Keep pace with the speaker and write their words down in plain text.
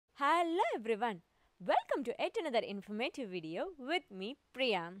everyone, welcome to yet another informative video with me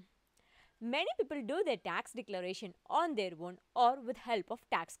Priya. Many people do their tax declaration on their own or with help of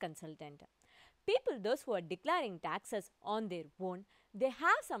tax consultant. Those who are declaring taxes on their own, they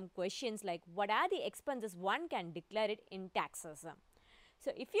have some questions like what are the expenses one can declare it in taxes.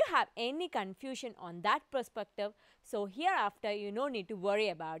 So if you have any confusion on that perspective, so hereafter you no need to worry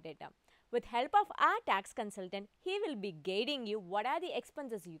about it. With help of our tax consultant, he will be guiding you what are the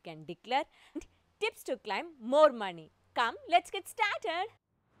expenses you can declare and tips to claim more money. Come, let's get started.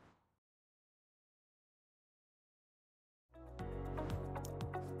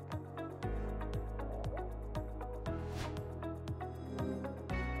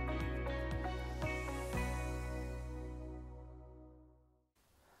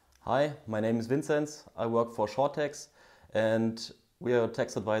 Hi, my name is Vincent. I work for ShortTax and we are a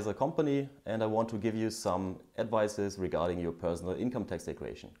tax advisor company, and I want to give you some advices regarding your personal income tax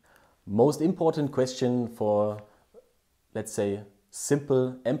declaration. Most important question for, let's say,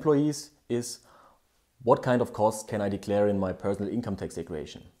 simple employees is what kind of costs can I declare in my personal income tax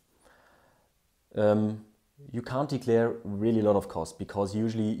declaration? You can't declare really a lot of costs because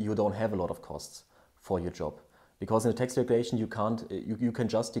usually you don't have a lot of costs for your job. Because in a tax declaration you can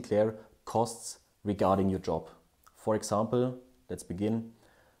just declare costs regarding your job. For example, let's begin.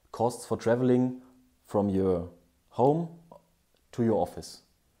 Costs for traveling from your home to your office.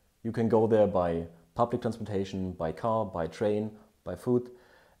 You can go there by public transportation, by car, by train, by foot.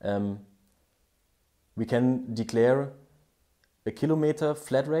 We can declare a kilometer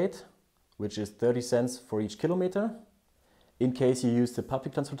flat rate, which is 30 cents for each kilometer. In case you use the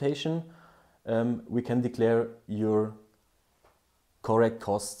public transportation, we can declare your correct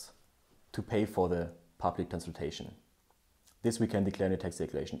costs to pay for the public transportation. This we can declare in a tax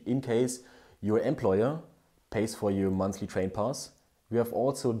declaration. In case your employer pays for your monthly train pass, you have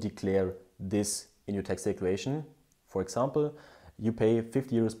also declare this in your tax declaration. For example, you pay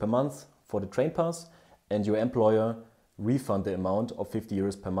 50 euros per month for the train pass and your employer refund the amount of 50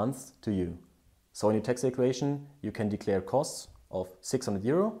 euros per month to you. So in your tax declaration, you can declare costs of 600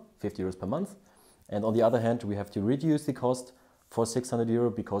 euro, 50 euros per month. And on the other hand, we have to reduce the cost for 600 euro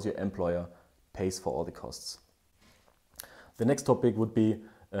because your employer pays for all the costs. The next topic would be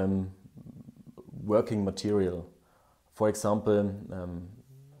working material. For example,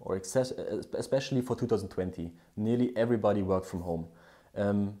 especially for 2020, nearly everybody worked from home.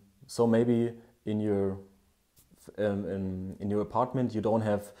 So maybe in your apartment you don't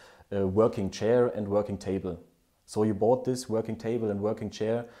have a working chair and working table. So you bought this working table and working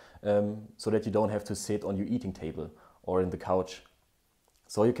chair so that you don't have to sit on your eating table or in the couch.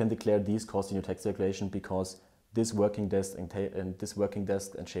 So you can declare these costs in your tax declaration because this working desk and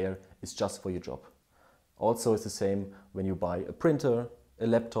chair is just for your job. Also, it's the same when you buy a printer, a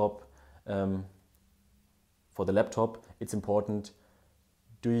laptop. For the laptop, it's important,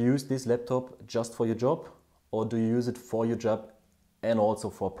 do you use this laptop just for your job or do you use it for your job and also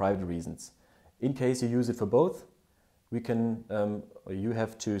for private reasons? In case you use it for both, you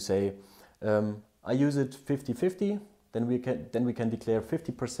have to say, I use it 50-50, then we can declare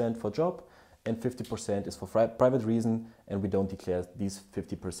 50% for job and 50% is for private reason, and we don't declare these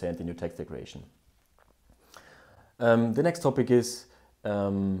 50% in your tax declaration. The next topic is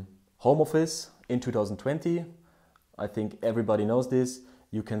home office in 2020. I think everybody knows this.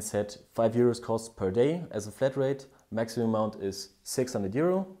 You can set 5 euros costs per day as a flat rate. Maximum amount is 600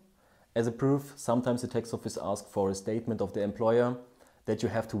 euro. As a proof, sometimes the tax office asks for a statement of the employer that you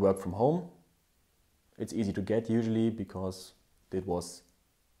have to work from home. It's easy to get usually because it was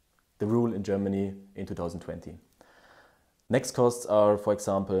the rule in Germany in 2020. Next costs are, for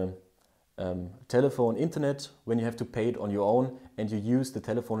example, telephone, internet, when you have to pay it on your own and you use the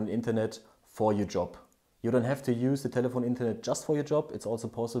telephone and internet for your job. You don't have to use the telephone internet just for your job. It's also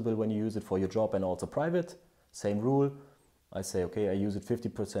possible when you use it for your job and also private. Same rule. I say, okay, I use it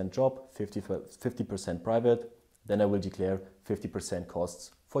 50% job, 50% private. Then I will declare 50%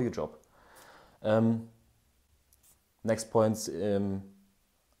 costs for your job. Next points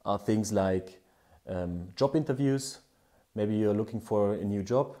are things like job interviews. Maybe you're looking for a new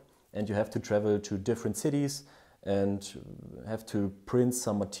job and you have to travel to different cities and have to print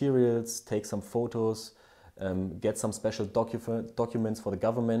some materials, take some photos, get some special documents for the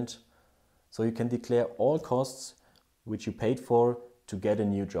government. So you can declare all costs which you paid for to get a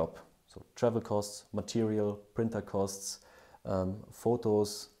new job. So travel costs, material, printer costs,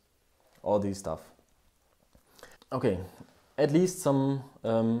 photos, all these stuff. Okay, at least some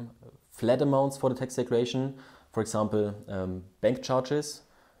flat amounts for the tax declaration. For example, bank charges.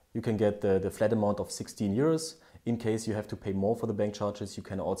 You can get the flat amount of 16 euros. In case you have to pay more for the bank charges, you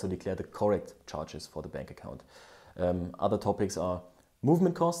can also declare the correct charges for the bank account. Other topics are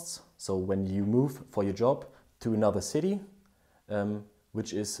movement costs. So when you move for your job to another city,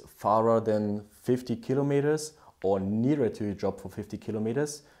 which is farther than 50 kilometers or nearer to your job for 50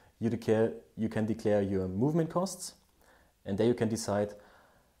 kilometers, you can declare your movement costs, and there you can decide,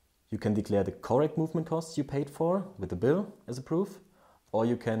 you can declare the correct movement costs you paid for with the bill as a proof, or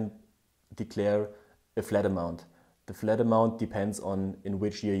you can declare a flat amount. The flat amount depends on in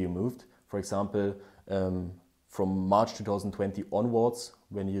which year you moved. For example, from March 2020 onwards,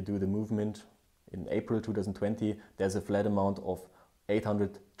 when you do the movement in April 2020, there's a flat amount of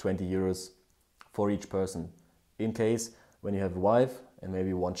 820 euros for each person. In case when you have a wife and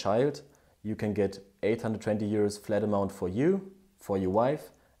maybe one child, you can get 820 euros flat amount for you, for your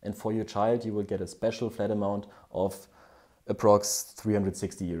wife, and for your child you will get a special flat amount of approx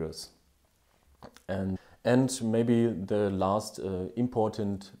 360 euros. And maybe the last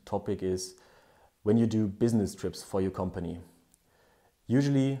important topic is when you do business trips for your company.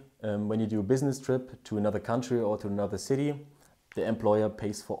 Usually when you do a business trip to another country or to another city, the employer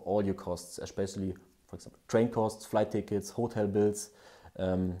pays for all your costs, especially, for example, train costs, flight tickets, hotel bills,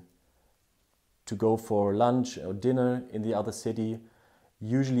 to go for lunch or dinner in the other city.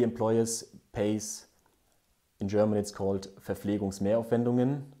 Usually employers pays, in German it's called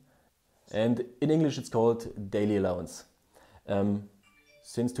Verpflegungsmehraufwendungen, and in English it's called daily allowance.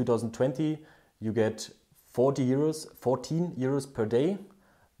 Since 2020 you get 14 euros per day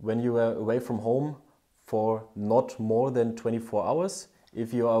when you are away from home for not more than 24 hours.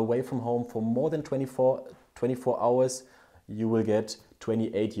 If you are away from home for more than 24 hours, you will get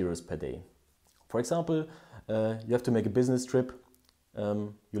 28 euros per day. For example, you have to make a business trip.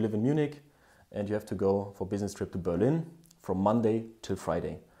 You live in Munich and you have to go for a business trip to Berlin from Monday till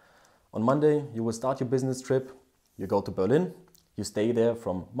Friday. On Monday, you will start your business trip. You go to Berlin. You stay there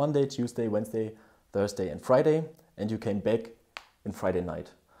from Monday, Tuesday, Wednesday, Thursday and Friday, and you came back in Friday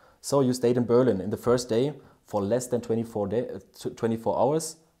night. So you stayed in Berlin in the first day for less than 24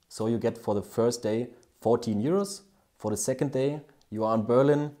 hours. So you get for the first day 14 euros. For the second day, you are in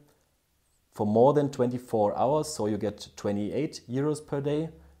Berlin for more than 24 hours. So you get 28 euros per day.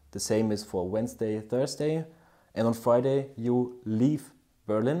 The same is for Wednesday, Thursday. And on Friday, you leave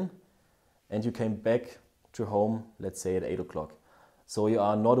Berlin and you came back to home, let's say at 8 o'clock. So you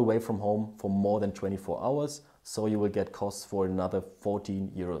are not away from home for more than 24 hours. So you will get costs for another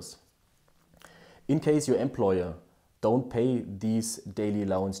 14 euros. In case your employer don't pay these daily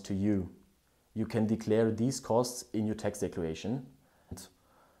allowance to you, you can declare these costs in your tax declaration.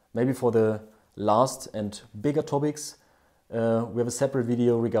 Maybe for the last and bigger topics, we have a separate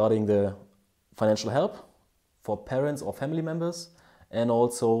video regarding the financial help for parents or family members, and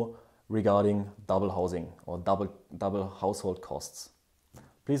also regarding double housing or double household costs.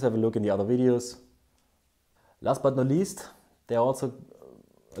 Please have a look in the other videos. Last but not least, there are also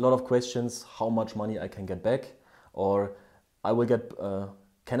a lot of questions how much money I can get back, or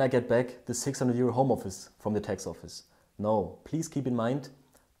can I get back the 600 euro home office from the tax office? No, please keep in mind,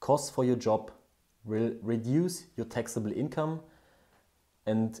 costs for your job will reduce your taxable income,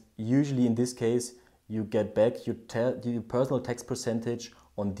 and usually in this case you get back your personal tax percentage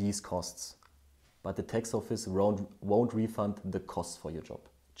on these costs. But the tax office won't refund the costs for your job,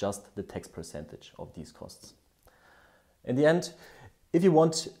 just the tax percentage of these costs. In the end, if you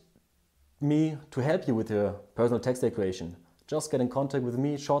want me to help you with your personal tax declaration, just get in contact with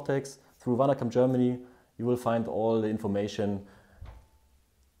me, short text, through Vanakkam Germany. You will find all the information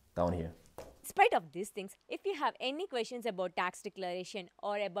down here. In spite of these things, if you have any questions about tax declaration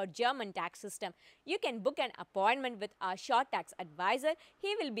or about German tax system, you can book an appointment with our short tax advisor.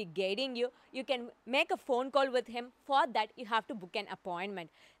 He will be guiding you. You can make a phone call with him. For that, you have to book an appointment.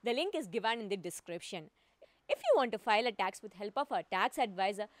 The link is given in the description. If you want to file a tax with help of our tax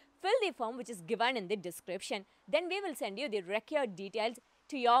advisor, fill the form which is given in the description. Then we will send you the required details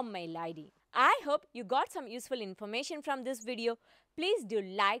to your mail ID. I hope you got some useful information from this video. Please do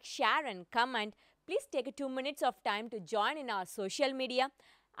like, share and comment. Please take 2 minutes of time to join in our social media.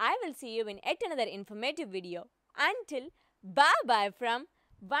 I will see you in yet another informative video. Until bye-bye from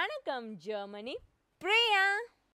Vanakkam Germany, Priya.